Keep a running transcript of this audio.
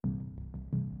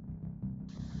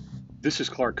This is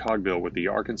Clark Cogbill with the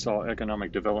Arkansas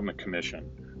Economic Development Commission.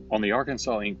 On the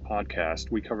Arkansas Inc. podcast,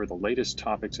 we cover the latest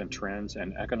topics and trends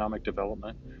in economic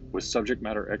development with subject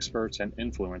matter experts and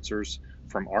influencers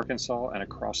from Arkansas and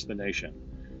across the nation.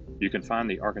 You can find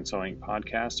the Arkansas Inc.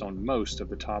 podcast on most of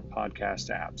the top podcast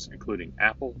apps, including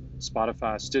Apple,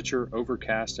 Spotify, Stitcher,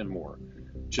 Overcast, and more.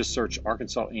 Just search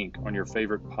Arkansas Inc. on your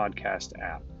favorite podcast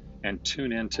app and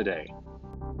tune in today.